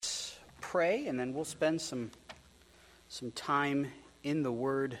pray, and then we'll spend some time in the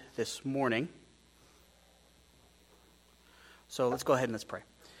Word this morning. So let's go ahead and let's pray.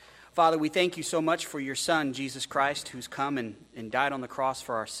 Father, we thank you so much for your Son, Jesus Christ, who's come and died on the cross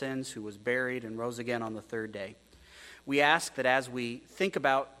for our sins, who was buried and rose again on the third day. We ask that as we think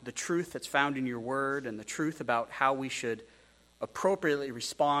about the truth that's found in your Word and the truth about how we should appropriately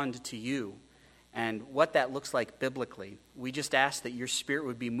respond to you and what that looks like biblically, we just ask that your Spirit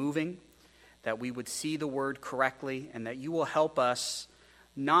would be moving, that we would see the Word correctly, and that you will help us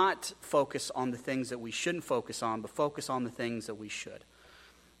not focus on the things that we shouldn't focus on, but focus on the things that we should.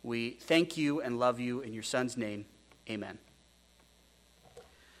 We thank you and love you in your Son's name. Amen.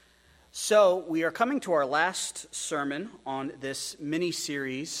 So we are coming to our last sermon on this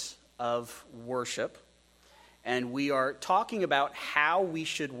mini-series of worship, and we are talking about how we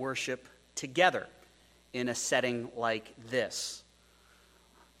should worship together in a setting like this.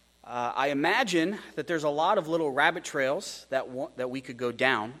 I imagine that there's a lot of little rabbit trails that we could go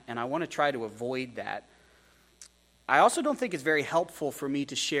down, and I want to try to avoid that. I also don't think it's very helpful for me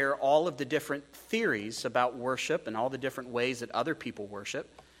to share all of the different theories about worship and all the different ways that other people worship.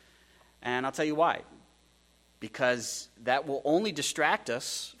 And I'll tell you why. Because that will only distract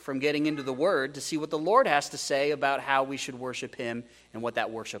us from getting into the Word to see what the Lord has to say about how we should worship Him and what that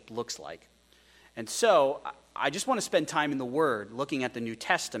worship looks like. And so I just want to spend time in the Word, looking at the New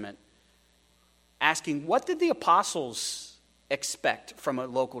Testament, asking what did the apostles expect from a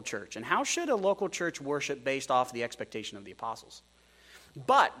local church? And how should a local church worship based off the expectation of the apostles?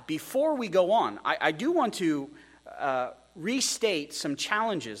 But before we go on, I do want to restate some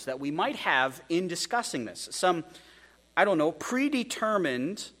challenges that we might have in discussing this. Some,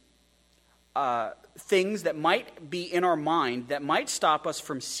 predetermined things that might be in our mind that might stop us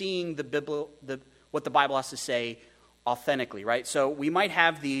from seeing what the Bible has to say authentically, right? So we might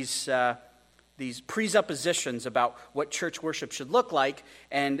have these presuppositions about what church worship should look like,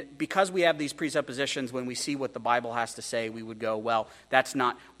 and because we have these presuppositions, when we see what the Bible has to say, we would go, well, that's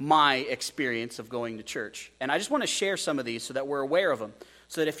not my experience of going to church. And I just want to share some of these so that we're aware of them,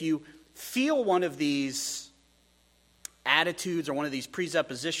 so that if you feel one of these attitudes or one of these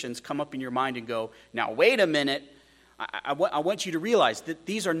presuppositions come up in your mind and go, now wait a minute, I want you to realize that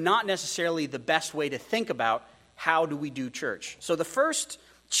these are not necessarily the best way to think about how do we do church. So the first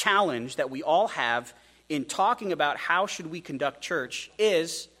challenge that we all have in talking about how should we conduct church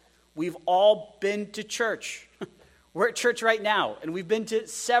is we've all been to church. We're at church right now, and we've been to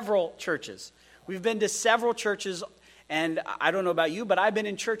several churches. We've been to several churches, and I don't know about you, but I've been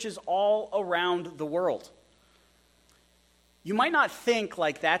in churches all around the world. You might not think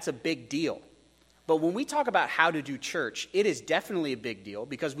like that's a big deal, but when we talk about how to do church, it is definitely a big deal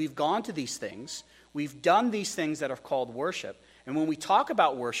because we've gone to these things, we've done these things that are called worship. And when we talk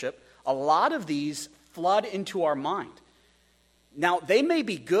about worship, a lot of these flood into our mind. Now, they may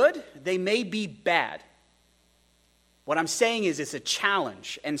be good, they may be bad. What I'm saying is it's a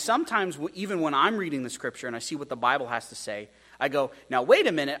challenge. And sometimes, even when I'm reading the scripture and I see what the Bible has to say, I go, now wait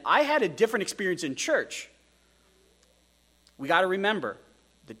a minute, I had a different experience in church. We got to remember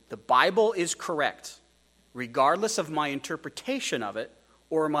that the Bible is correct, regardless of my interpretation of it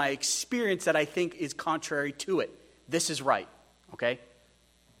or my experience that I think is contrary to it. This is right. Okay?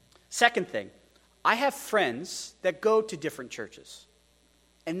 Second thing, I have friends that go to different churches,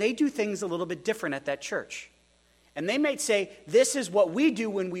 and they do things a little bit different at that church. And they might say, this is what we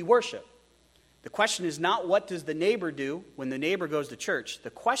do when we worship. The question is not what does the neighbor do when the neighbor goes to church. The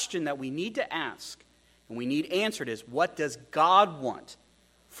question that we need to ask, and we need answered is, what does God want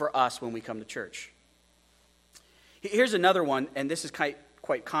for us when we come to church? Here's another one, and this is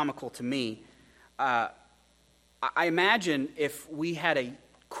quite comical to me. I imagine if we had a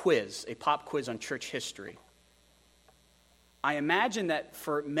pop quiz on church history, I imagine that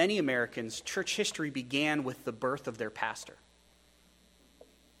for many Americans, church history began with the birth of their pastor.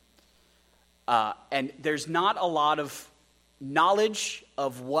 And there's not a lot of knowledge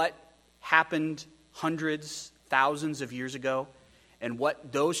of what happened hundreds, thousands of years ago and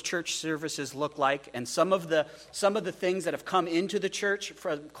what those church services look like, and some of the things that have come into the church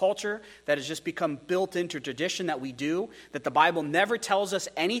from culture that has just become built into tradition that we do, that the Bible never tells us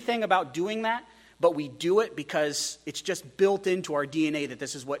anything about doing that, but we do it because it's just built into our DNA that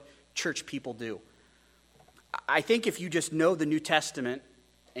this is what church people do. I think if you just know the New Testament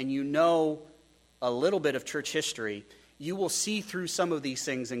and you know a little bit of church history, you will see through some of these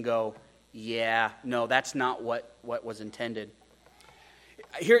things and go, yeah, no, that's not what was intended.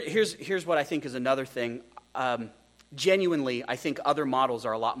 Here's what I think is another thing. Genuinely, I think other models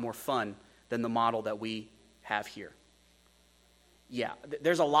are a lot more fun than the model that we have here. Yeah,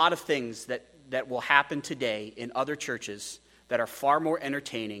 there's a lot of things that will happen today in other churches that are far more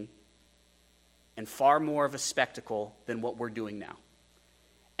entertaining and far more of a spectacle than what we're doing now.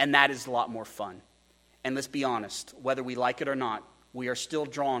 And that is a lot more fun. And let's be honest, whether we like it or not, we are still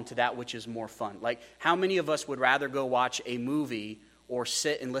drawn to that which is more fun. Like, how many of us would rather go watch a movie or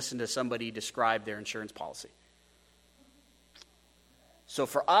sit and listen to somebody describe their insurance policy? So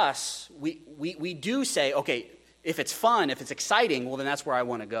for us, we do say, okay, if it's fun, if it's exciting, well, then that's where I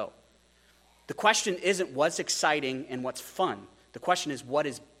want to go. The question isn't what's exciting and what's fun. The question is what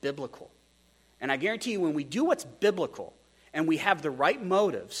is biblical. And I guarantee you when we do what's biblical and we have the right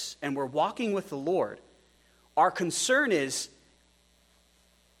motives and we're walking with the Lord, our concern is,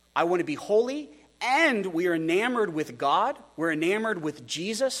 I want to be holy, and we are enamored with God, we're enamored with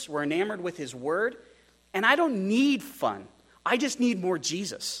Jesus, we're enamored with his word, and I don't need fun. I just need more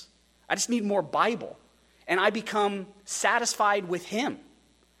Jesus. I just need more Bible. And I become satisfied with him,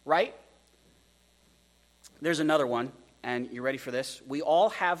 right? There's another one, and you ready for this? We all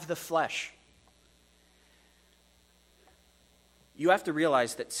have the flesh. You have to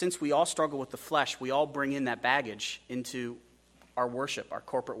realize that since we all struggle with the flesh, we all bring in that baggage into our worship, our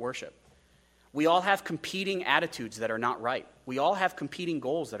corporate worship. We all have competing attitudes that are not right. We all have competing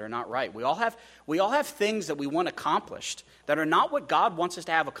goals that are not right. We all have things that we want accomplished that are not what God wants us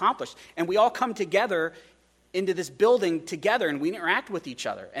to have accomplished. And we all come together into this building together and we interact with each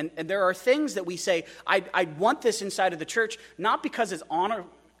other. And there are things that we say, I want this inside of the church, not because it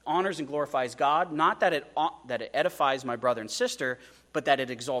honors and glorifies God, not that it edifies my brother and sister, but that it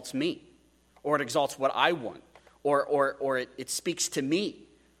exalts me, or it exalts what I want, or it speaks to me.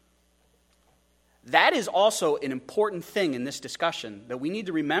 That is also an important thing in this discussion that we need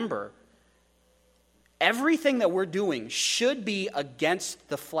to remember. Everything that we're doing should be against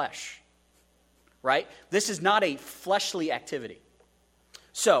the flesh, right? This is not a fleshly activity.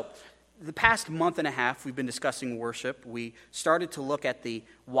 So, the past month and a half, we've been discussing worship. We started to look at the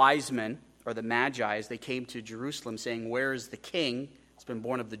wise men, or the magi, as they came to Jerusalem saying, where is the king? It's been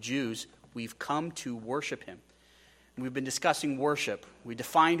born of the Jews. We've come to worship him. And we've been discussing worship. We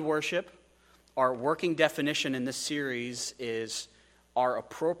defined worship. Our working definition in this series is our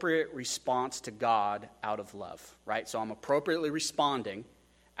appropriate response to God out of love, right? So I'm appropriately responding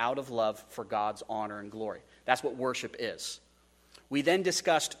out of love for God's honor and glory. That's what worship is. We then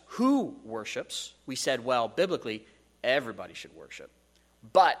discussed who worships. We said, well, biblically, everybody should worship,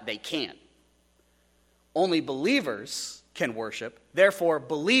 but they can't. Only believers can worship. Therefore,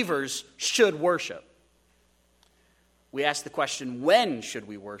 believers should worship. We asked the question, when should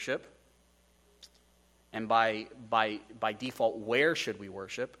we worship? And by default, where should we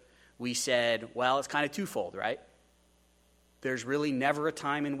worship? We said, well, it's kind of twofold, right? There's really never a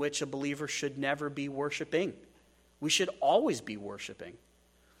time in which a believer should never be worshiping. We should always be worshiping.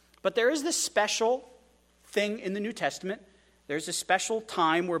 But there is this special thing in the New Testament. There's a special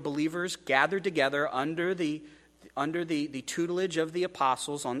time where believers gather together under the tutelage of the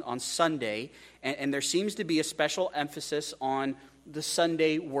apostles on Sunday, and there seems to be a special emphasis on the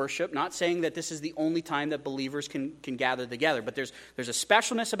Sunday worship. Not saying that this is the only time that believers can gather together, but there's a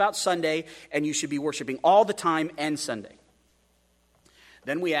specialness about Sunday, and you should be worshiping all the time and Sunday.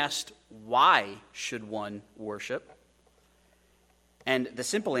 Then we asked, why should one worship? And the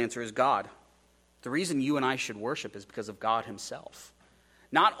simple answer is God. The reason you and I should worship is because of God himself.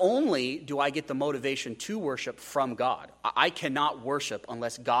 Not only do I get the motivation to worship from God, I cannot worship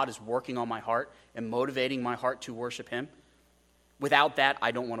unless God is working on my heart and motivating my heart to worship him. Without that, I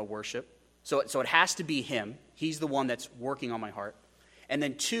don't want to worship. So it has to be him. He's the one that's working on my heart. And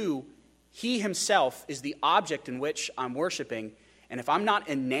then two, he himself is the object in which I'm worshiping. And if I'm not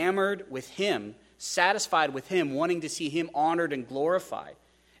enamored with him, satisfied with him, wanting to see him honored and glorified,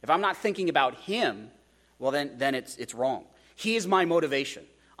 if I'm not thinking about him, well, then it's wrong. He is my motivation.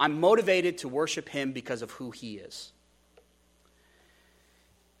 I'm motivated to worship him because of who he is.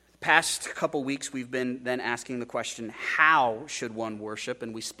 The past couple weeks, we've been then asking the question, how should one worship?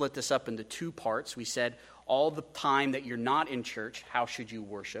 And we split this up into two parts. We said, all the time that you're not in church, how should you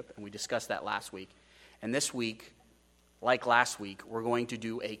worship? And we discussed that last week. And this week, like last week, we're going to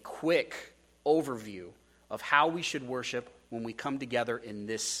do a quick overview of how we should worship when we come together in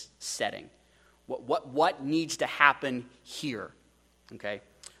this setting. What needs to happen here? Okay,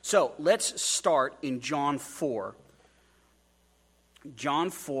 so let's start in John 4. John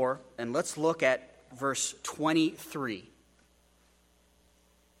 4, and let's look at verse 23.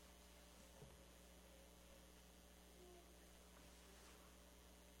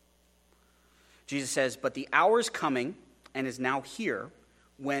 Jesus says, "But the hour is coming and is now here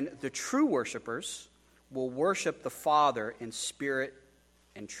when the true worshipers will worship the Father in spirit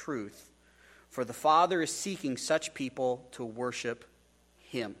and truth, for the Father is seeking such people to worship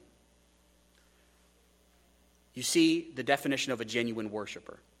him. You see, the definition of a genuine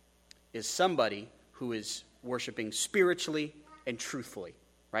worshiper is somebody who is worshiping spiritually and truthfully,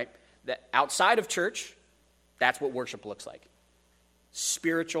 right? That outside of church, that's what worship looks like.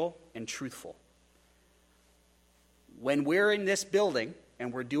 Spiritual and truthful. When we're in this building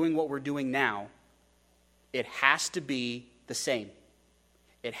and we're doing what we're doing now, it has to be the same.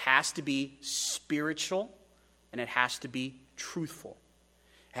 It has to be spiritual and it has to be truthful.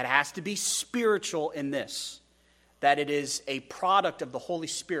 It has to be spiritual in this, that it is a product of the Holy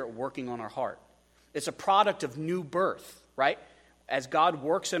Spirit working on our heart. It's a product of new birth, right? As God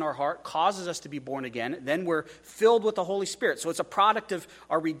works in our heart, causes us to be born again, then we're filled with the Holy Spirit. So it's a product of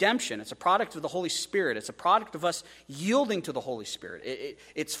our redemption. It's a product of the Holy Spirit. It's a product of us yielding to the Holy Spirit.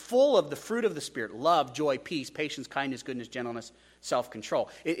 It's full of the fruit of the Spirit: love, joy, peace, patience, kindness, goodness, gentleness, self-control.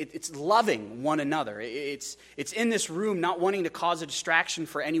 It's loving one another. It's in this room not wanting to cause a distraction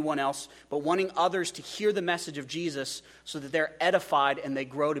for anyone else, but wanting others to hear the message of Jesus so that they're edified and they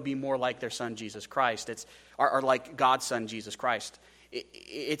grow to be more like their Son, Jesus Christ. Or like God's Son, Jesus Christ.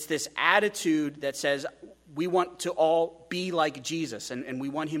 It's this attitude that says we want to all be like Jesus, and we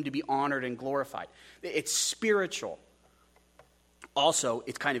want him to be honored and glorified. It's spiritual. Also,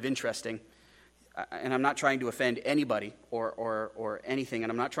 it's kind of interesting, and I'm not trying to offend anybody or anything,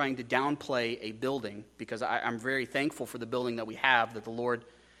 and I'm not trying to downplay a building, because I'm very thankful for the building that we have, that the Lord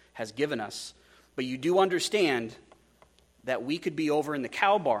has given us. But you do understand that we could be over in the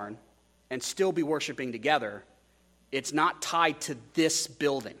cow barn and still be worshiping together. It's not tied to this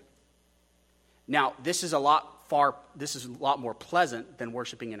building. Now, this is a lot more pleasant than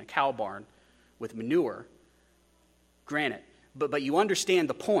worshiping in a cow barn with manure, granted. But you understand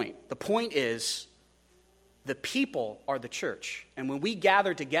the point. The point is, the people are the church. And when we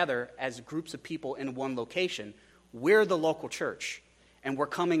gather together as groups of people in one location, we're the local church, and we're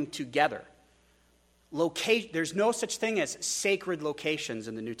coming together. There's no such thing as sacred locations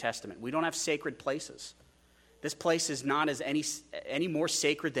in the New Testament. We don't have sacred places. This place is not as any more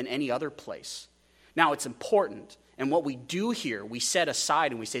sacred than any other place. Now, it's important, and what we do here, we set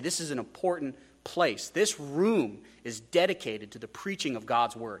aside and we say, this is an important place. This room is dedicated to the preaching of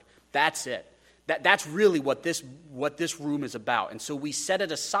God's word. That's it. That's really what this room is about. And so we set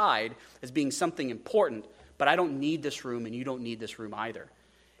it aside as being something important, but I don't need this room, and you don't need this room either.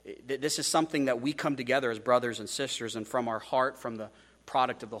 This is something that we come together as brothers and sisters, and from our heart, from the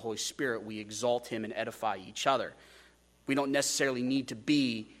product of the Holy Spirit, we exalt him and edify each other. We don't necessarily need to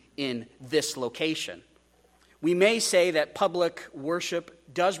be in this location. We may say that public worship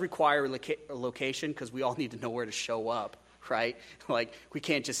does require a location, because we all need to know where to show up, right? Like, we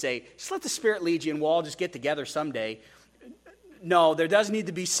can't just say, just let the Spirit lead you and we'll all just get together someday. No, there does need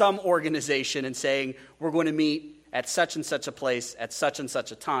to be some organization in saying, we're going to meet at such and such a place at such and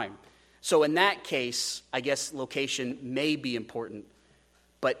such a time. So in that case, I guess location may be important,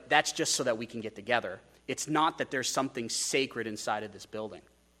 but that's just so that we can get together. It's not that there's something sacred inside of this building.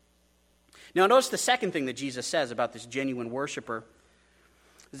 Now notice the second thing that Jesus says about this genuine worshiper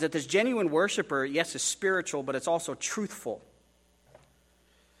is that this genuine worshiper, yes, is spiritual, but it's also truthful.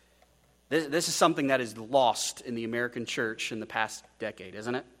 This is something that is lost in the American church in the past decade,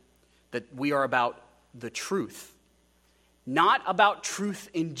 isn't it? That we are about the truth. Not about truth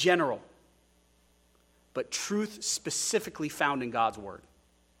in general, but truth specifically found in God's word.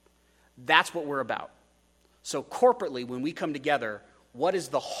 That's what we're about. So corporately, when we come together, what is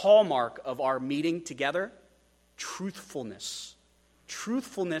the hallmark of our meeting together? Truthfulness.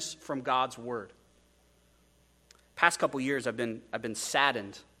 Truthfulness from God's word. Past couple years, I've been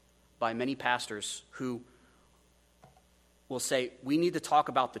saddened by many pastors who will say, we need to talk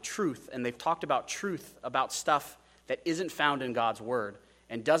about the truth, and they've talked about truth, about stuff that isn't found in God's word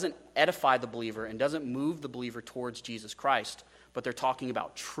and doesn't edify the believer and doesn't move the believer towards Jesus Christ, but they're talking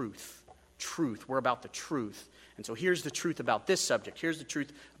about truth. Truth. We're about the truth. And so here's the truth about this subject. Here's the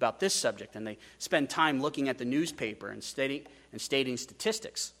truth about this subject. And they spend time looking at the newspaper and stating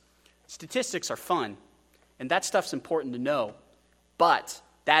statistics. Statistics are fun, and that stuff's important to know, but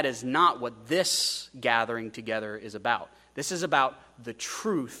that is not what this gathering together is about. This is about the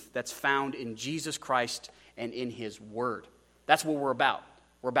truth that's found in Jesus Christ and in his word. That's what we're about.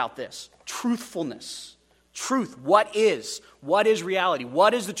 We're about this. Truthfulness. Truth. What is reality?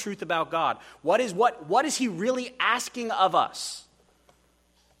 What is the truth about God? What is he really asking of us?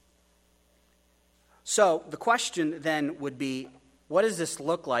 So the question then would be, what does this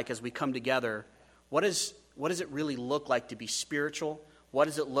look like as we come together? What does it really look like to be spiritual? What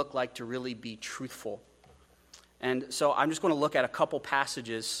does it look like to really be truthful? And so I'm just going to look at a couple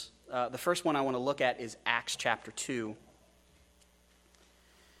passages. The first one I want to look at is Acts chapter 2.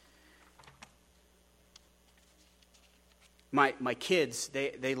 My kids,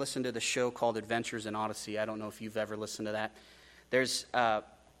 they listen to the show called Adventures in Odyssey. I don't know if you've ever listened to that. There's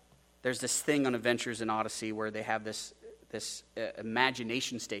this thing on Adventures in Odyssey where they have this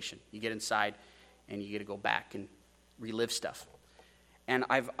imagination station. You get inside and you get to go back and relive stuff. And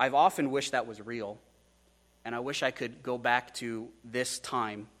I've often wished that was real. And I wish I could go back to this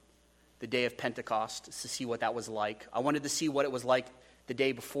time, the day of Pentecost, to see what that was like. I wanted to see what it was like the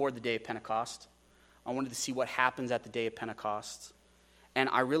day before the day of Pentecost. I wanted to see what happens at the day of Pentecost. And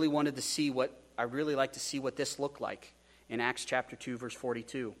I really like to see what this looked like in Acts chapter 2, verse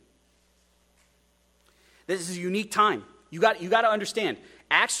 42. This is a unique time. You got to understand,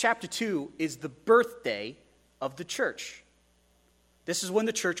 Acts chapter 2 is the birthday of the church. This is when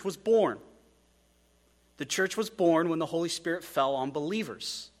the church was born. The church was born when the Holy Spirit fell on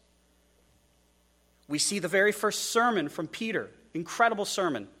believers. We see the very first sermon from Peter. Incredible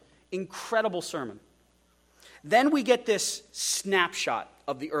sermon. Incredible sermon. Then we get this snapshot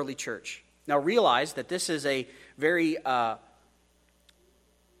of the early church. Now realize that this is it's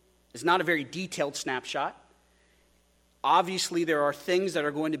not a very detailed snapshot. Obviously, there are things that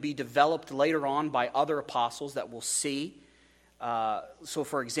are going to be developed later on by other apostles that we'll see. So,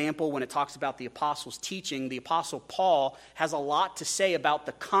 for example, when it talks about the apostles' teaching, the apostle Paul has a lot to say about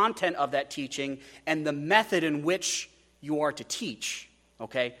the content of that teaching and the method in which you are to teach.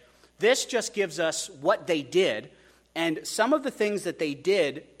 Okay? This just gives us what they did, and some of the things that they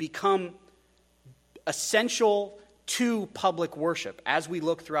did become essential to public worship. As we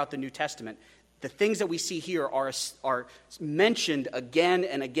look throughout the New Testament, the things that we see here are mentioned again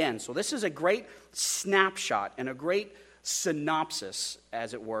and again. So this is a great snapshot and a great synopsis,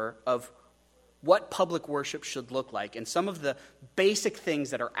 as it were, of what public worship should look like, and some of the basic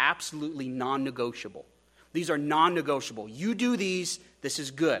things that are absolutely non-negotiable. These are non-negotiable. You do these, this is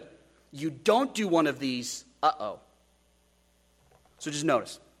good. You don't do one of these, uh-oh. So just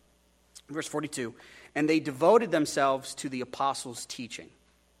notice, verse 42, and they devoted themselves to the apostles' teaching.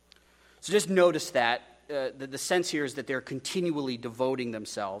 So just notice that the sense here is that they're continually devoting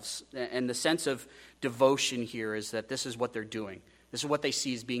themselves, and the sense of devotion here is that this is what they're doing. This is what they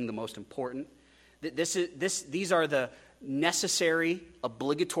see as being the most important. These are the necessary,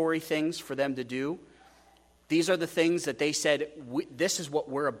 obligatory things for them to do. These are the things that they said, this is what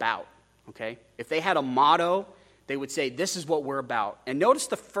we're about, okay? If they had a motto, they would say, this is what we're about. And notice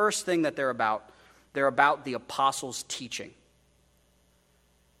the first thing that they're about. They're about the apostles' teaching.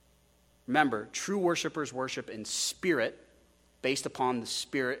 Remember, true worshipers worship in spirit, based upon the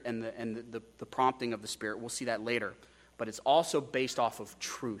Spirit and the prompting of the Spirit. We'll see that later. But it's also based off of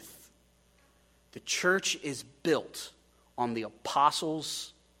truth. The church is built on the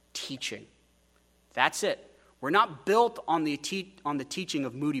apostles' teaching. That's it. We're not built on the teaching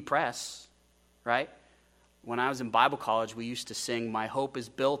of Moody Press, right? When I was in Bible college, we used to sing, "My hope is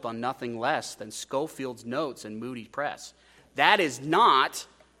built on nothing less than Schofield's notes and Moody Press." That is not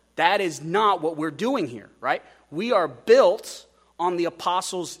what we're doing here, right? We are built on the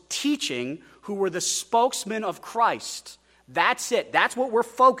apostles' teaching, who were the spokesmen of Christ. That's it. That's what we're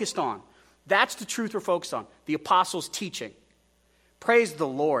focused on. That's the truth we're focused on, the apostles' teaching. Praise the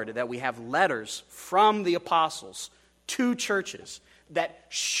Lord that we have letters from the apostles to churches that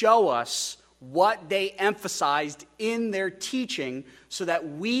show us what they emphasized in their teaching so that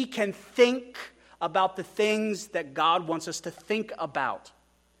we can think about the things that God wants us to think about.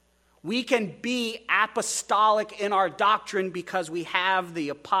 We can be apostolic in our doctrine because we have the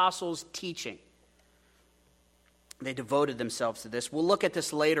apostles' teaching. They devoted themselves to this. We'll look at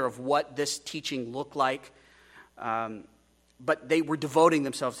this later of what this teaching looked like. But they were devoting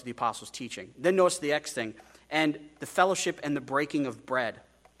themselves to the apostles' teaching. Then notice the next thing, and the fellowship and the breaking of bread.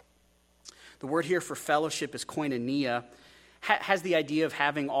 The word here for fellowship is koinonia. Has the idea of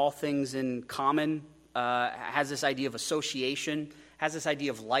having all things in common, has this idea of association, has this idea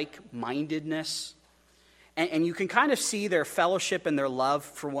of like-mindedness. And you can kind of see their fellowship and their love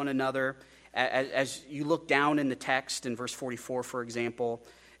for one another as you look down in the text in verse 44, for example.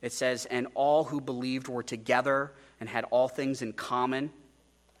 It says, and all who believed were together and had all things in common.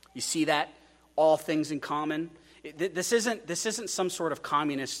 You see that? All things in common. This isn't some sort of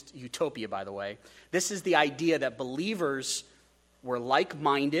communist utopia, by the way. This is the idea that believers were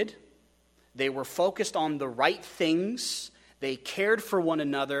like-minded. They were focused on the right things. They cared for one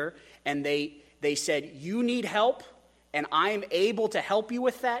another. And they said, you need help, and I am able to help you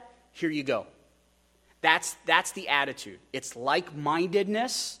with that. Here you go. That's the attitude. It's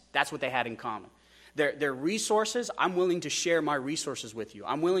like-mindedness. That's what they had in common. Their resources, I'm willing to share my resources with you.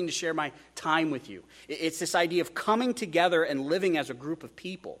 I'm willing to share my time with you. It's this idea of coming together and living as a group of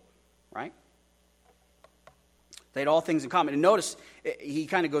people, right? They had all things in common. And notice, he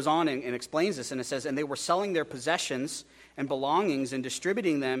kind of goes on and explains this, and it says, and they were selling their possessions and belongings and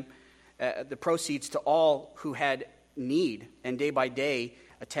distributing them, the proceeds to all who had need, and day by day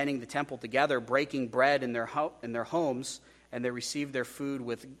attending the temple together, breaking bread in their homes, and they received their food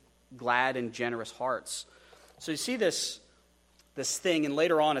with glad and generous hearts. So you see this thing, and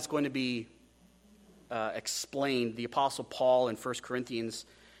later on it's going to be explained. The Apostle Paul in 1 Corinthians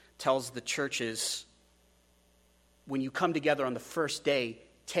tells the churches, when you come together on the first day,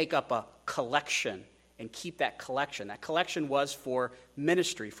 take up a collection and keep that collection. That collection was for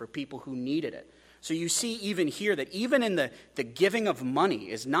ministry, for people who needed it. So you see even here that even in the giving of money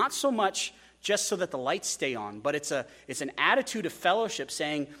is not so much just so that the lights stay on, but it's an attitude of fellowship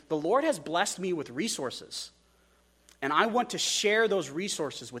saying, the Lord has blessed me with resources, and I want to share those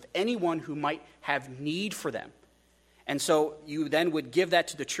resources with anyone who might have need for them. And so you then would give that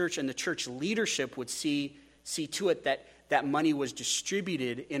to the church, and the church leadership would see to it that money was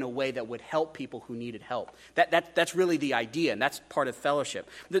distributed in a way that would help people who needed help. That's really the idea, and that's part of fellowship.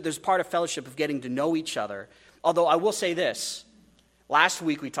 There's part of fellowship of getting to know each other. Although I will say this, last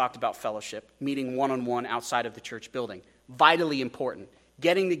week we talked about fellowship, meeting one-on-one outside of the church building. Vitally important.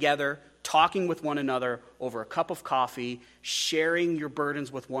 Getting together, talking with one another over a cup of coffee, sharing your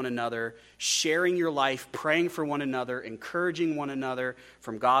burdens with one another, sharing your life, praying for one another, encouraging one another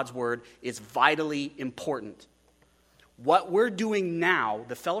from God's word is vitally important. What we're doing now,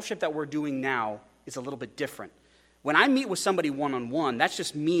 the fellowship that we're doing now, is a little bit different. When I meet with somebody one-on-one, that's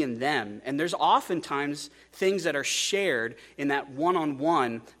just me and them. And there's oftentimes things that are shared in that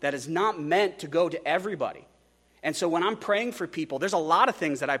one-on-one that is not meant to go to everybody. And so when I'm praying for people, there's a lot of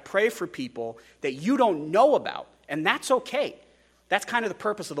things that I pray for people that you don't know about. And that's okay. That's kind of the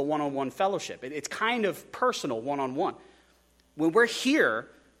purpose of the one-on-one fellowship. It's kind of personal one-on-one. When we're here,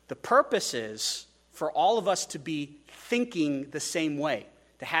 the purpose is for all of us to be thinking the same way,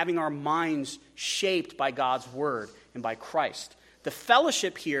 to having our minds shaped by God's word and by Christ. The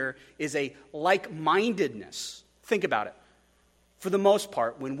fellowship here is a like-mindedness. Think about it. For the most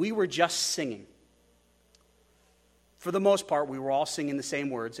part, when we were just singing, for the most part, we were all singing the same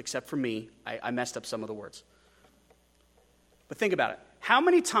words, except for me. I messed up some of the words. But think about it. How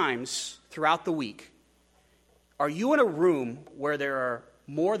many times throughout the week are you in a room where there are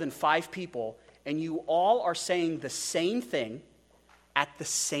more than 5 people and you all are saying the same thing at the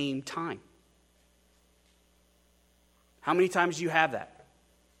same time? How many times do you have that?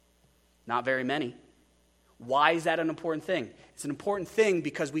 Not very many. Why is that an important thing? It's an important thing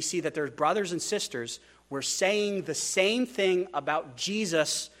because we see that there's brothers and sisters. We're saying the same thing about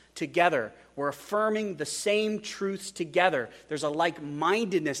Jesus together. We're affirming the same truths together. There's a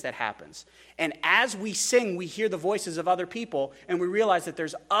like-mindedness that happens. And as we sing, we hear the voices of other people, and we realize that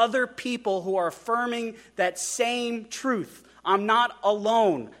there's other people who are affirming that same truth. I'm not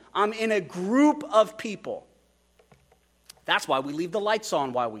alone. I'm in a group of people. That's why we leave the lights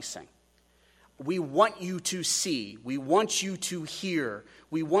on while we sing. We want you to see. We want you to hear.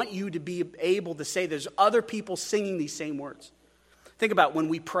 We want you to be able to say there's other people singing these same words. Think about when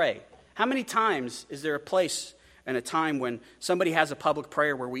we pray. How many times is there a place and a time when somebody has a public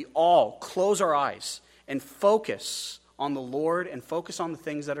prayer where we all close our eyes and focus on the Lord and focus on the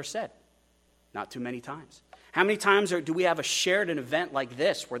things that are said? Not too many times. How many times do we have a shared an event like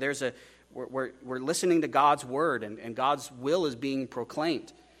this where we're listening to God's word and God's will is being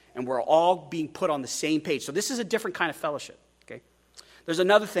proclaimed and we're all being put on the same page? So this is a different kind of fellowship. Okay, there's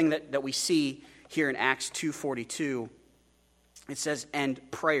another thing that we see here in Acts 2:42. It says, and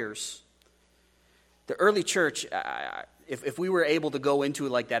prayers. The early church, if we were able to go into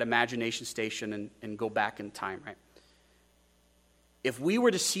like that imagination station and go back in time, right? If we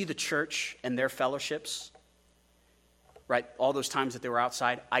were to see the church and their fellowships, right, all those times that they were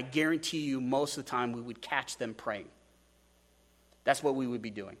outside, I guarantee you most of the time we would catch them praying. That's what we would be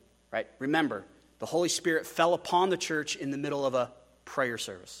doing, right? Remember, the Holy Spirit fell upon the church in the middle of a prayer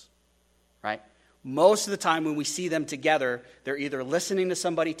service, right? Most of the time when we see them together, they're either listening to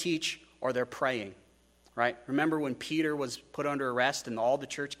somebody teach or they're praying, right? Remember when Peter was put under arrest and all the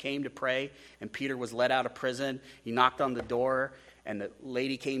church came to pray and Peter was let out of prison? He knocked on the door and the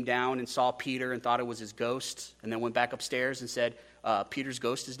lady came down and saw Peter and thought it was his ghost and then went back upstairs and said, Peter's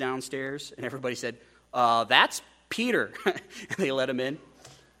ghost is downstairs. And everybody said, that's Peter. And they let him in.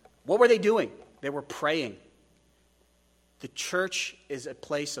 What were they doing? They were praying. The church is a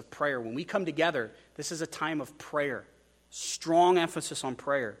place of prayer. When we come together, this is a time of prayer. Strong emphasis on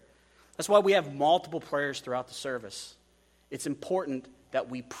prayer. That's why we have multiple prayers throughout the service. It's important that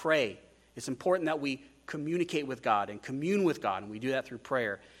we pray. It's important that we communicate with God and commune with God, and we do that through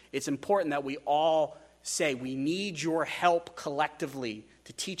prayer. It's important that we all say, we need your help collectively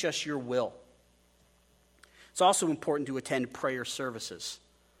to teach us your will. It's also important to attend prayer services.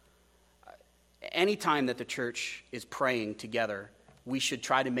 Anytime that the church is praying together, we should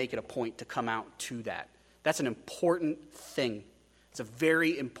try to make it a point to come out to that. That's an important thing. It's a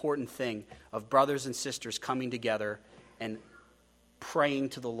very important thing of brothers and sisters coming together and praying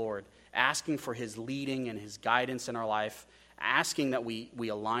to the Lord, asking for his leading and his guidance in our life, asking that we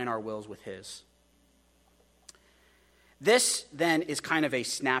align our wills with his. This then is kind of a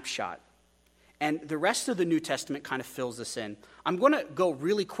snapshot. And the rest of the New Testament kind of fills this in. I'm going to go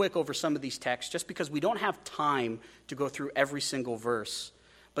really quick over some of these texts just because we don't have time to go through every single verse.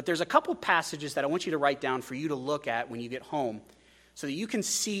 But there's a couple passages that I want you to write down for you to look at when you get home so that you can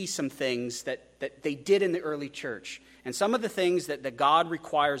see some things that they did in the early church and some of the things that God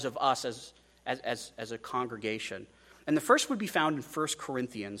requires of us as a congregation. And the first would be found in 1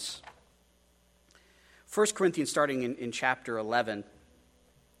 Corinthians. 1 Corinthians starting in chapter 11.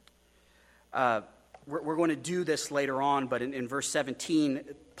 We're going to do this later on, but in verse 17,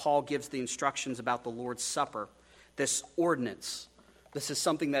 Paul gives the instructions about the Lord's Supper, this ordinance. This is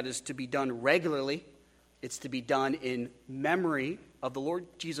something that is to be done regularly. It's to be done in memory of the Lord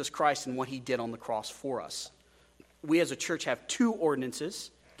Jesus Christ and what he did on the cross for us. We as a church have two ordinances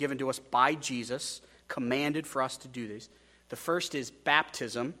given to us by Jesus, commanded for us to do these. The first is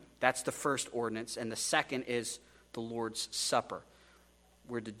baptism. That's the first ordinance. And the second is the Lord's Supper.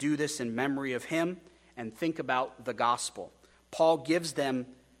 We're to do this in memory of him and think about the gospel. Paul gives them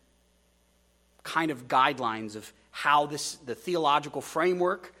kind of guidelines of how the theological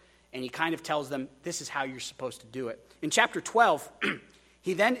framework, and he kind of tells them this is how you're supposed to do it. In chapter 12,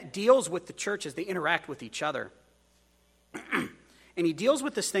 he then deals with the church as they interact with each other. And he deals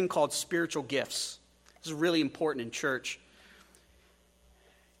with this thing called spiritual gifts. This is really important in church.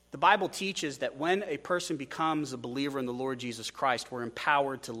 The Bible teaches that when a person becomes a believer in the Lord Jesus Christ, we're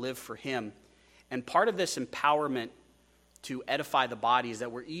empowered to live for him. And part of this empowerment to edify the body is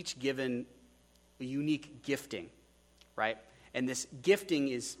that we're each given a unique gifting, right? And this gifting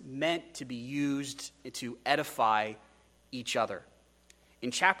is meant to be used to edify each other.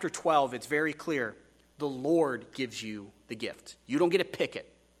 In chapter 12, it's very clear. The Lord gives you the gift. You don't get to pick it,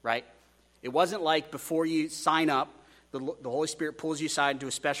 right? It wasn't like before you sign up, the Holy Spirit pulls you aside into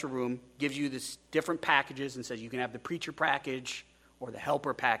a special room, gives you this different packages and says you can have the preacher package or the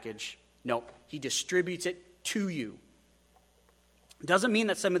helper package. No, he distributes it to you. It doesn't mean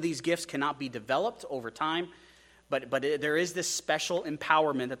that some of these gifts cannot be developed over time, but there is this special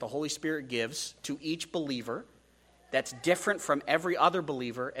empowerment that the Holy Spirit gives to each believer that's different from every other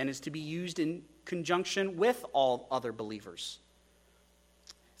believer and is to be used in conjunction with all other believers.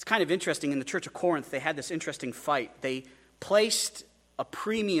 It's kind of interesting. In the Church of Corinth, they had this interesting fight. They placed a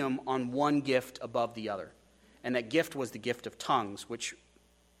premium on one gift above the other. And that gift was the gift of tongues, which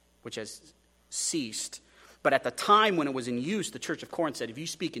has ceased. But at the time when it was in use, the Church of Corinth said, if you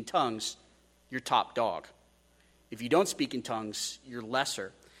speak in tongues, you're top dog. If you don't speak in tongues, you're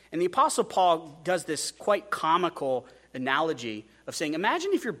lesser. And the Apostle Paul does this quite comical analogy of saying,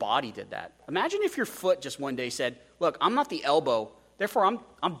 imagine if your body did that. Imagine if your foot just one day said, look, I'm not the elbow, therefore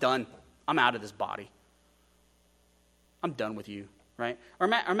I'm done. I'm out of this body. I'm done with you, right? Or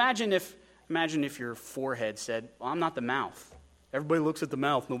imagine if your forehead said, well, I'm not the mouth. Everybody looks at the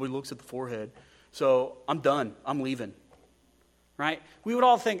mouth, nobody looks at the forehead. So I'm done. I'm leaving. Right? We would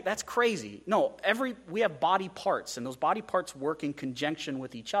all think that's crazy. No, we have body parts, and those body parts work in conjunction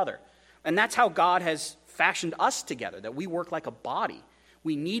with each other. And that's how God has fashioned us together, that we work like a body.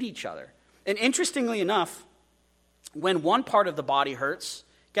 We need each other. And interestingly enough, when one part of the body hurts,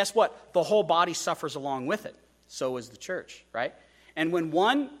 guess what? The whole body suffers along with it. So is the church, right? And when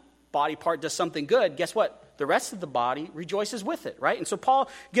one body part does something good, guess what? The rest of the body rejoices with it, right? And so Paul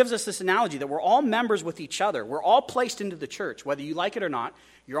gives us this analogy that we're all members with each other. We're all placed into the church, whether you like it or not.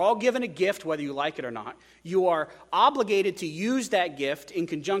 You're all given a gift, whether you like it or not. You are obligated to use that gift in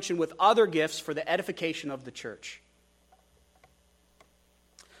conjunction with other gifts for the edification of the church.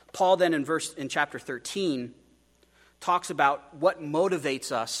 Paul then in chapter 13 talks about what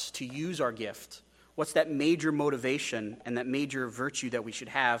motivates us to use our gift. What's that major motivation and that major virtue that we should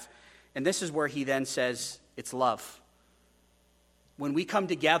have? And this is where he then says, it's love. When we come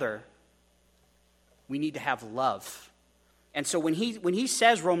together, we need to have love. And so when he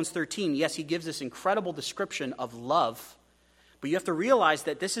says Romans 13, yes, he gives this incredible description of love. But you have to realize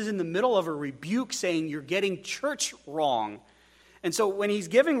that this is in the middle of a rebuke saying you're getting church wrong. And so when he's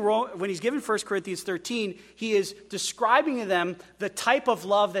giving 1 Corinthians 13, he is describing to them the type of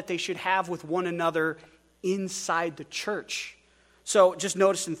love that they should have with one another inside the church. So just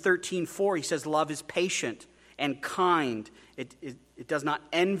notice in 13:4, he says, love is patient and kind. It does not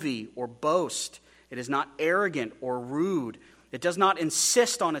envy or boast. It is not arrogant or rude. It does not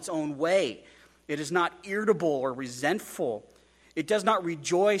insist on its own way. It is not irritable or resentful. It does not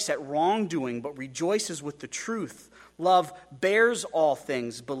rejoice at wrongdoing, but rejoices with the truth. Love bears all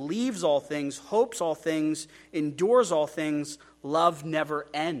things, believes all things, hopes all things, endures all things. Love never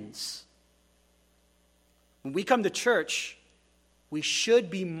ends. When we come to church, we should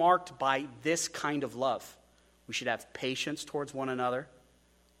be marked by this kind of love. We should have patience towards one another.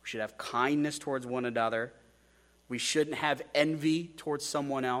 We should have kindness towards one another. We shouldn't have envy towards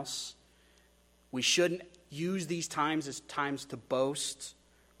someone else. We shouldn't use these times as times to boast,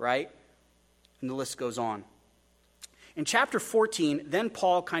 right? And the list goes on. In chapter 14, then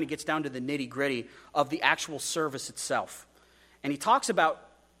Paul kind of gets down to the nitty-gritty of the actual service itself. And he talks about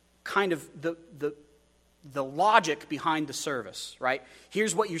kind of the logic behind the service, right?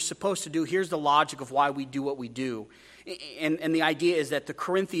 Here's what you're supposed to do. Here's the logic of why we do what we do. And the idea is that the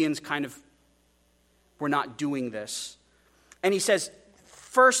Corinthians kind of were not doing this. And he says,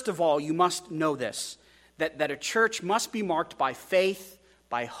 first of all, you must know this, that a church must be marked by faith,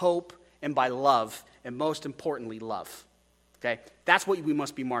 by hope, and by love, and most importantly, love. Okay? That's what we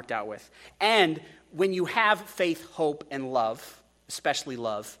must be marked out with. And when you have faith, hope, and love, especially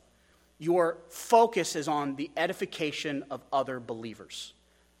love, your focus is on the edification of other believers.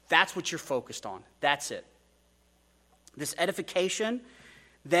 That's what you're focused on. That's it. This edification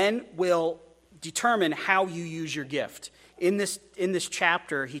then will determine how you use your gift. In this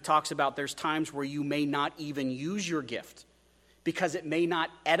chapter, he talks about there's times where you may not even use your gift because it may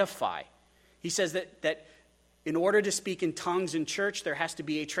not edify. He says that in order to speak in tongues in church, there has to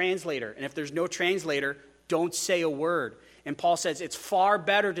be a translator. And if there's no translator, don't say a word. And Paul says it's far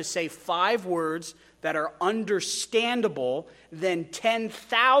better to say 5 words that are understandable than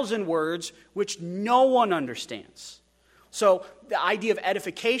 10,000 words which no one understands. So the idea of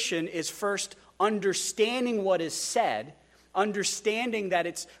edification is first understanding what is said, understanding that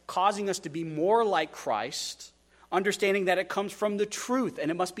it's causing us to be more like Christ, understanding that it comes from the truth and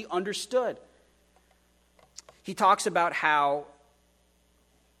it must be understood. He talks about how,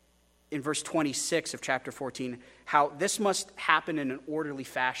 in verse 26 of chapter 14, how this must happen in an orderly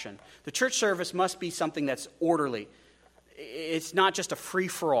fashion. The church service must be something that's orderly. It's not just a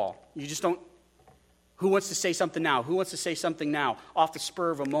free-for-all. You just don't, who wants to say something now? Who wants to say something now? Off the spur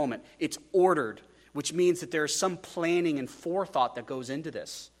of a moment. It's ordered, which means that there is some planning and forethought that goes into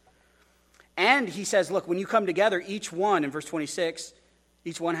this. And he says, look, when you come together, each one, in verse 26,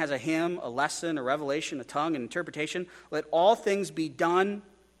 each one has a hymn, a lesson, a revelation, a tongue, an interpretation. Let all things be done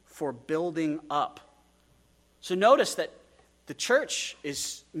for building up. So notice that the church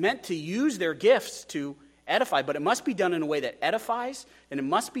is meant to use their gifts to edify, but it must be done in a way that edifies, and it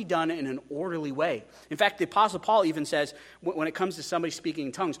must be done in an orderly way. In fact, the Apostle Paul even says, when it comes to somebody speaking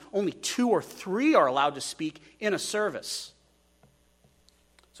in tongues, only 2 or 3 are allowed to speak in a service.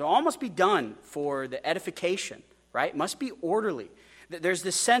 So all must be done for the edification, right? It must be orderly. There's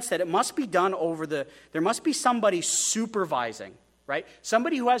this sense that it must be done there must be somebody supervising, right?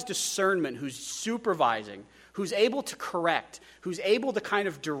 Somebody who has discernment, who's supervising, who's able to correct, who's able to kind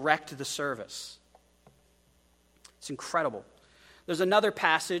of direct the service. It's incredible. There's another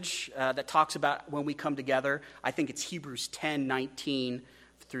passage that talks about when we come together. I think it's Hebrews 10:19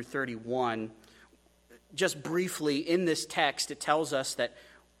 through 31. Just briefly, in this text, it tells us that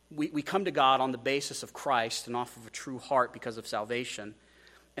we come to God on the basis of Christ and off of a true heart because of salvation.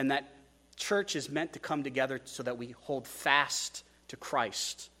 And that church is meant to come together so that we hold fast to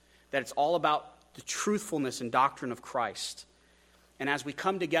Christ. That it's all about the truthfulness and doctrine of Christ. And as we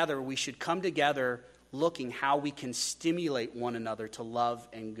come together, we should come together looking how we can stimulate one another to love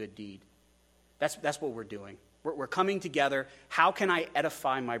and good deed. That's what we're doing. We're coming together. How can I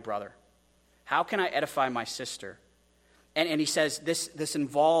edify my brother? How can I edify my sister? And he says this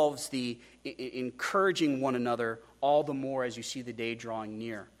involves the encouraging one another all the more as you see the day drawing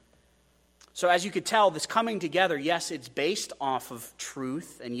near. So as you could tell, this coming together, yes, it's based off of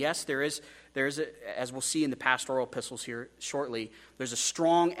truth. And yes, there is as we'll see in the pastoral epistles here shortly, there's a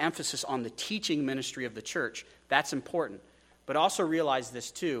strong emphasis on the teaching ministry of the church. That's important. But also realize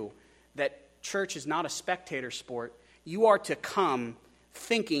this too, that church is not a spectator sport. You are to come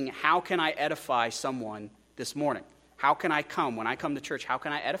thinking, how can I edify someone this morning? How can I come? When I come to church, how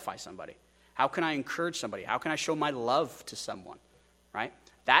can I edify somebody? How can I encourage somebody? How can I show my love to someone? Right?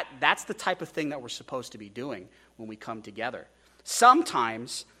 That's the type of thing that we're supposed to be doing when we come together.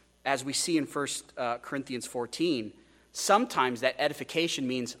 Sometimes, as we see in 1 Corinthians 14, sometimes that edification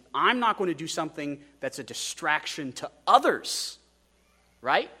means I'm not going to do something that's a distraction to others,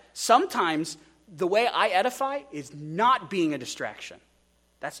 right? Sometimes the way I edify is not being a distraction.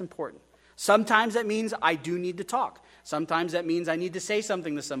 That's important. Sometimes that means I do need to talk. Sometimes that means I need to say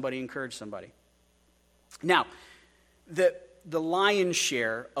something to somebody, encourage somebody. Now, the lion's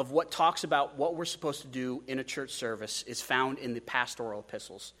share of what talks about what we're supposed to do in a church service is found in the pastoral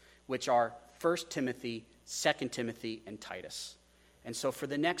epistles, which are 1 Timothy, 2 Timothy, and Titus. And so for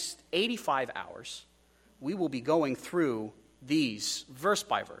the next 85 hours, we will be going through these verse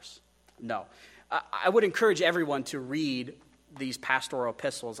by verse. No, I would encourage everyone to read these pastoral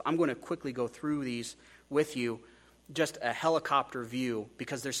epistles. I'm going to quickly go through these with you, just a helicopter view,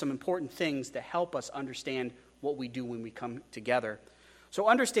 because there's some important things to help us understand what we do when we come together. So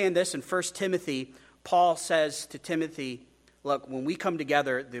understand this. In 1 Timothy, Paul says to Timothy, look, when we come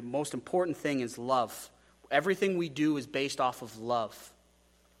together, the most important thing is love. Everything we do is based off of love.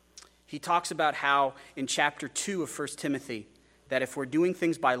 He talks about how in chapter 2 of 1 Timothy, that if we're doing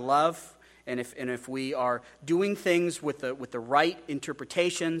things by love, and if we are doing things with the right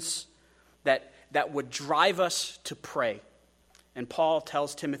interpretations, that would drive us to pray. And Paul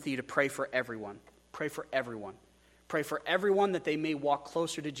tells Timothy to pray for everyone. Pray for everyone. Pray for everyone that they may walk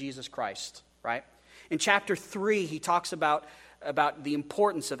closer to Jesus Christ, right? In chapter 3, he talks about the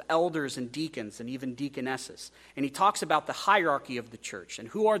importance of elders and deacons and even deaconesses. And he talks about the hierarchy of the church and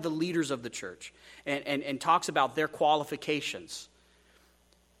who are the leaders of the church, and talks about their qualifications.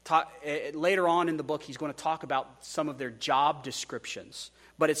 Later on in the book, he's going to talk about some of their job descriptions.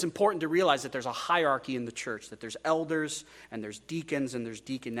 But it's important to realize that there's a hierarchy in the church, that there's elders and there's deacons and there's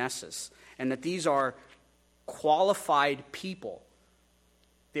deaconesses, and that these are qualified people.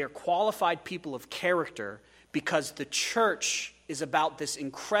 They are qualified people of character because the church is about this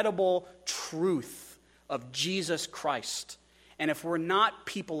incredible truth of Jesus Christ. And if we're not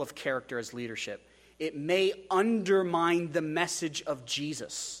people of character as leadership, it may undermine the message of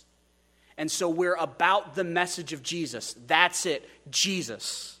Jesus. And so we're about the message of Jesus. That's it,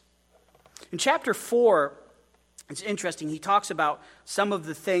 Jesus. In chapter 4, it's interesting. He talks about some of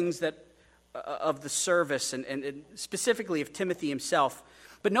the things that of the service and specifically of Timothy himself.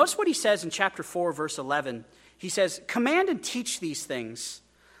 But notice what he says in chapter 4, verse 11. He says, "Command and teach these things.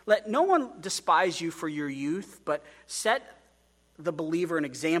 Let no one despise you for your youth, but set the believer an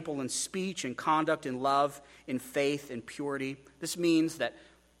example in speech and conduct, in love, in faith, and purity." This means that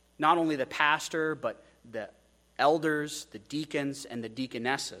not only the pastor, but the elders, the deacons, and the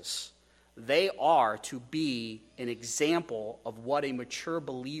deaconesses, they are to be an example of what a mature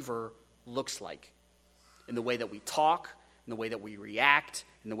believer looks like in the way that we talk, in the way that we react,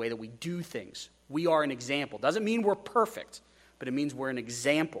 in the way that we do things. We are an example. Doesn't mean we're perfect, but it means we're an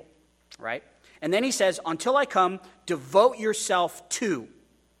example, right? And then he says, "Until I come, devote yourself to."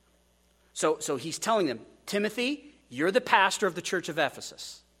 So he's telling them, Timothy, you're the pastor of the church of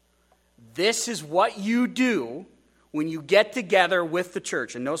Ephesus. This is what you do when you get together with the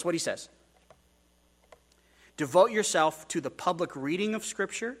church. And notice what he says. Devote yourself to the public reading of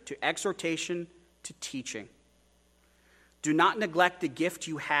Scripture, to exhortation, to teaching. Do not neglect the gift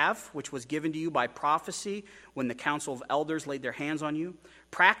you have, which was given to you by prophecy when the council of elders laid their hands on you.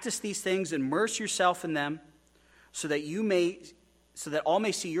 Practice these things, immerse yourself in them, so that all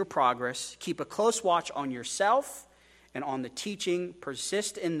may see your progress. Keep a close watch on yourself and on the teaching.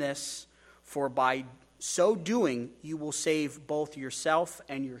 Persist in this, for by so doing you will save both yourself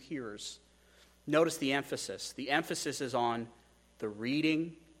and your hearers. Notice the emphasis. The emphasis is on the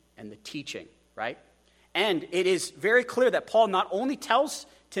reading and the teaching, right? And it is very clear that Paul not only tells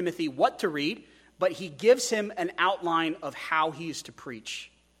Timothy what to read, but he gives him an outline of how he is to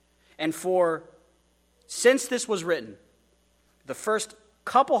preach. And since this was written, the first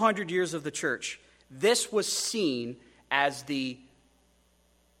couple hundred years of the church, this was seen as the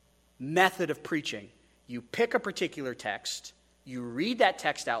method of preaching. You pick a particular text, you read that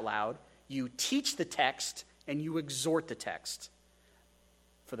text out loud, you teach the text, and you exhort the text.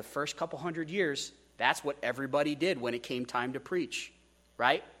 For the first couple hundred years, that's what everybody did when it came time to preach,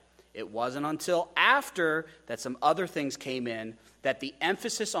 right? It wasn't until after that some other things came in that the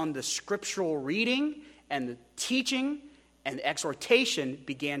emphasis on the scriptural reading and the teaching and the exhortation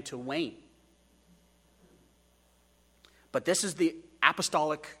began to wane. But this is the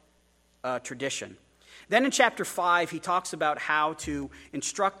apostolic tradition. Then in chapter 5, he talks about how to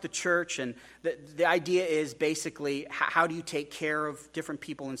instruct the church, and the idea is basically how do you take care of different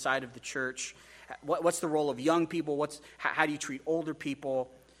people inside of the church? What's the role of young people? How do you treat older people?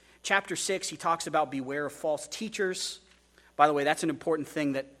 Chapter 6, he talks about beware of false teachers. By the way, that's an important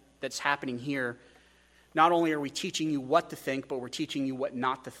thing that's happening here. Not only are we teaching you what to think, but we're teaching you what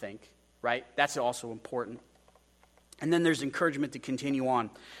not to think, right? That's also important. And then there's encouragement to continue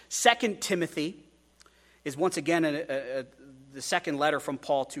on. 2 Timothy is once again the second letter from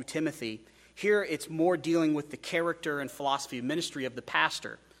Paul to Timothy. Here it's more dealing with the character and philosophy of ministry of the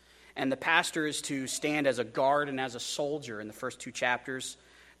pastor. And the pastor is to stand as a guard and as a soldier in the first 2 chapters,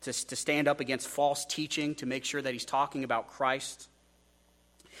 to stand up against false teaching, to make sure that he's talking about Christ.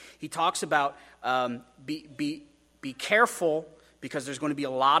 He talks about be careful, because there's going to be a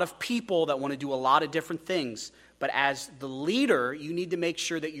lot of people that want to do a lot of different things. But as the leader, you need to make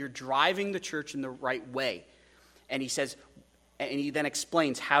sure that you're driving the church in the right way. And he says, and he then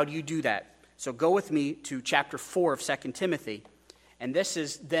explains, how do you do that? So go with me to chapter 4 of 2 Timothy. And this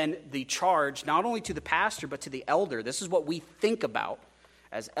is then the charge, not only to the pastor, but to the elder. This is what we think about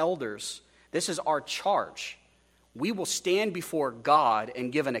as elders. This is our charge. We will stand before God and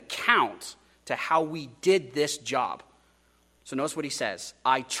give an account to how we did this job. So notice what he says.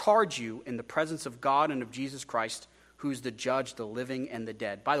 I charge you in the presence of God and of Jesus Christ, who's the judge, the living and the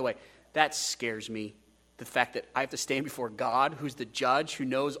dead. By the way, that scares me. The fact that I have to stand before God, who's the judge, who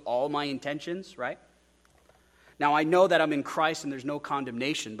knows all my intentions, right? Now, I know that I'm in Christ and there's no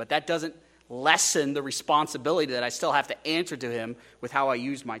condemnation, but that doesn't lessen the responsibility that I still have to answer to him with how I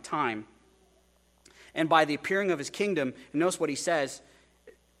use my time. And by the appearing of his kingdom, and notice what he says,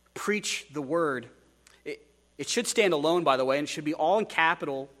 preach the word. It should stand alone, by the way, and it should be all in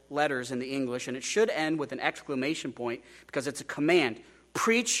capital letters in the English, and it should end with an exclamation point because it's a command.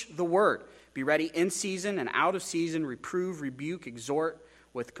 Preach the word. Be ready in season and out of season, reprove, rebuke, exhort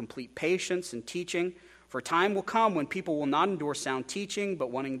with complete patience and teaching. For time will come when people will not endure sound teaching,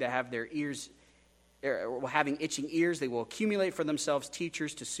 but wanting to have their ears, having itching ears, they will accumulate for themselves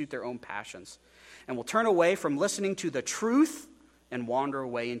teachers to suit their own passions, and will turn away from listening to the truth and wander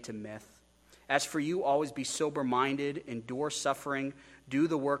away into myth. As for you, always be sober-minded, endure suffering, do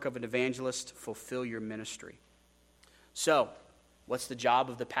the work of an evangelist, fulfill your ministry. So, what's the job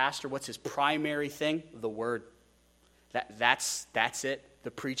of the pastor? What's his primary thing? The word. That's it,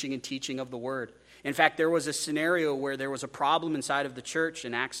 the preaching and teaching of the word. In fact, there was a scenario where there was a problem inside of the church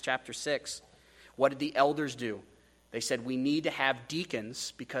in Acts chapter 6. What did the elders do? They said, we need to have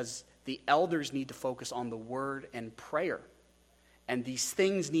deacons because the elders need to focus on the word and prayer. And these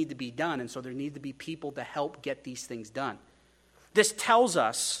things need to be done, and so there need to be people to help get these things done. This tells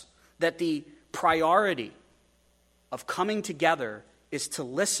us that the priority of coming together is to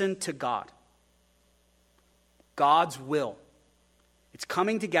listen to God. God's will. It's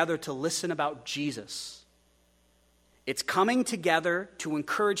coming together to listen about Jesus. It's coming together to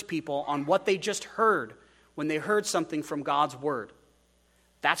encourage people on what they just heard when they heard something from God's word.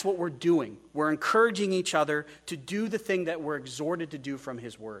 That's what we're doing. We're encouraging each other to do the thing that we're exhorted to do from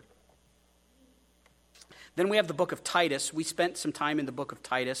his word. Then we have the book of Titus. We spent some time in the book of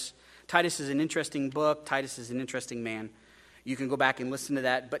Titus. Titus is an interesting book. Titus is an interesting man. You can go back and listen to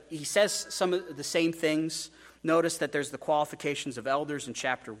that. But he says some of the same things. Notice that there's the qualifications of elders in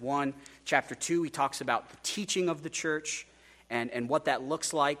chapter 1. Chapter 2, he talks about the teaching of the church and what that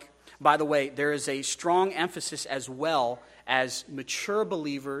looks like. By the way, there is a strong emphasis as well as mature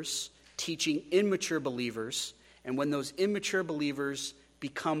believers teaching immature believers. And when those immature believers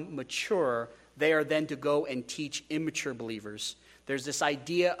become mature, they are then to go and teach immature believers. There's this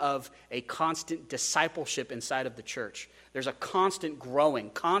idea of a constant discipleship inside of the church. There's a constant growing,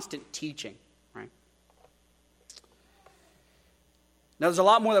 constant teaching, right? Now, there's a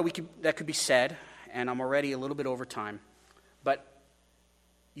lot more that could be said, and I'm already a little bit over time. But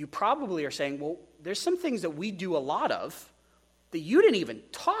you probably are saying, well, there's some things that we do a lot of that you didn't even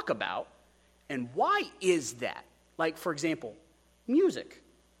talk about, and why is that? Like, for example, music.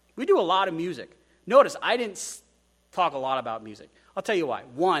 We do a lot of music. Notice, I didn't talk a lot about music. I'll tell you why.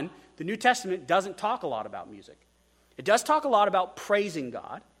 One, the New Testament doesn't talk a lot about music. It does talk a lot about praising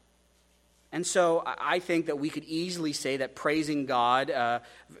God. And so I think that we could easily say that praising God,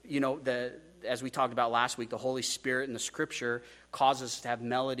 as we talked about last week, the Holy Spirit and the Scripture causes us to have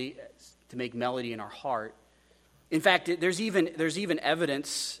melody, to make melody in our heart. In fact, there's even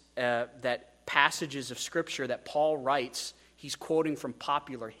evidence that passages of Scripture that Paul writes, he's quoting from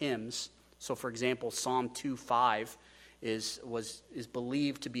popular hymns. So, for example, Psalm 2:5 is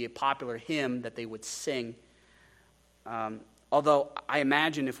believed to be a popular hymn that they would sing. Although I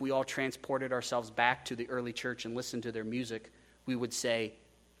imagine if we all transported ourselves back to the early church and listened to their music, we would say,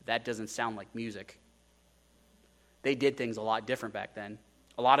 that doesn't sound like music. They did things a lot different back then.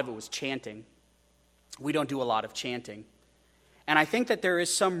 A lot of it was chanting. We don't do a lot of chanting. And I think that there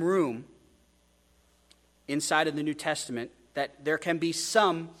is some room inside of the New Testament that there can be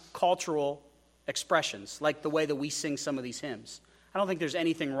some cultural expressions, like the way that we sing some of these hymns. I don't think there's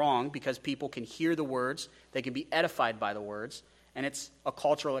anything wrong because people can hear the words, they can be edified by the words, and it's a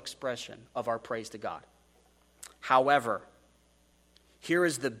cultural expression of our praise to God. However, here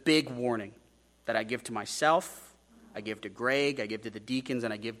is the big warning that I give to myself, I give to Greg, I give to the deacons,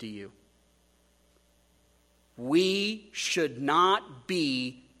 and I give to you. We should not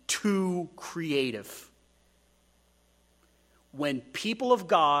be too creative. When people of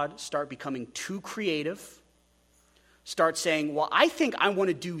God start becoming too creative, start saying, well, I think I want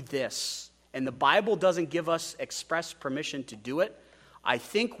to do this, and the Bible doesn't give us express permission to do it, I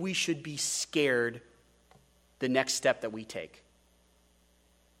think we should be scared the next step that we take.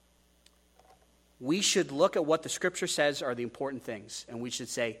 We should look at what the Scripture says are the important things, and we should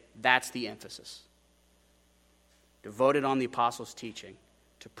say, that's the emphasis. Devoted on the apostles' teaching,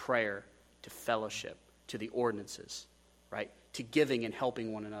 to prayer, to fellowship, to the ordinances, right? To giving and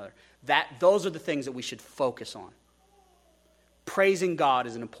helping one another. Those are the things that we should focus on. Praising God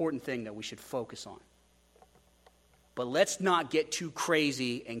is an important thing that we should focus on. But let's not get too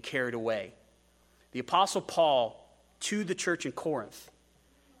crazy and carried away. The Apostle Paul, to the church in Corinth,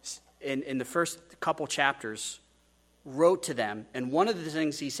 in the first couple chapters, wrote to them, and one of the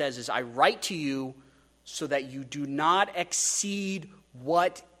things he says is, I write to you so that you do not exceed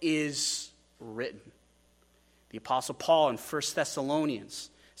what is written. The Apostle Paul in 1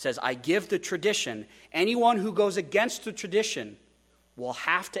 Thessalonians says, I give the tradition. Anyone who goes against the tradition will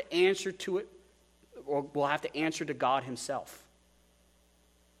have to answer to it, or will have to answer to God himself.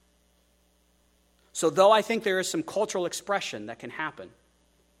 So though I think there is some cultural expression that can happen,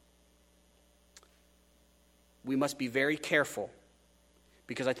 we must be very careful,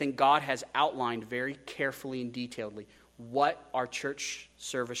 because I think God has outlined very carefully and detailedly what our church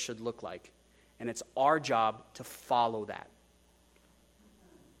service should look like. And it's our job to follow that.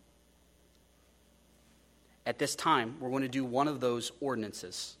 At this time, we're going to do one of those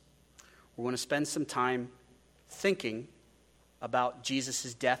ordinances. We're going to spend some time thinking about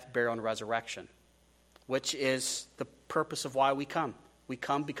Jesus' death, burial, and resurrection, which is the purpose of why we come. We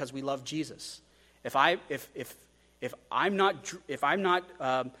come because we love Jesus. If I'm not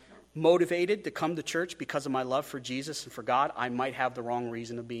motivated to come to church because of my love for Jesus and for God, I might have the wrong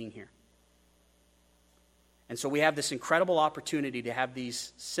reason of being here. And so we have this incredible opportunity to have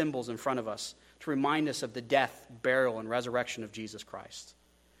these symbols in front of us to remind us of the death, burial, and resurrection of Jesus Christ.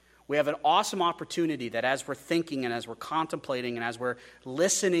 We have an awesome opportunity that as we're thinking and as we're contemplating and as we're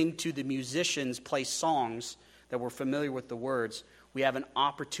listening to the musicians play songs that we're familiar with the words, we have an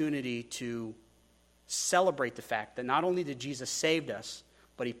opportunity to celebrate the fact that not only did Jesus save us,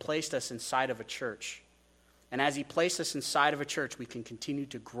 but he placed us inside of a church. And as he placed us inside of a church, we can continue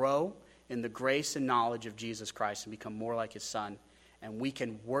to grow in the grace and knowledge of Jesus Christ and become more like his Son. And we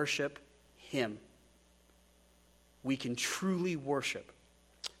can worship him. We can truly worship.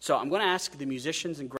 So I'm going to ask the musicians and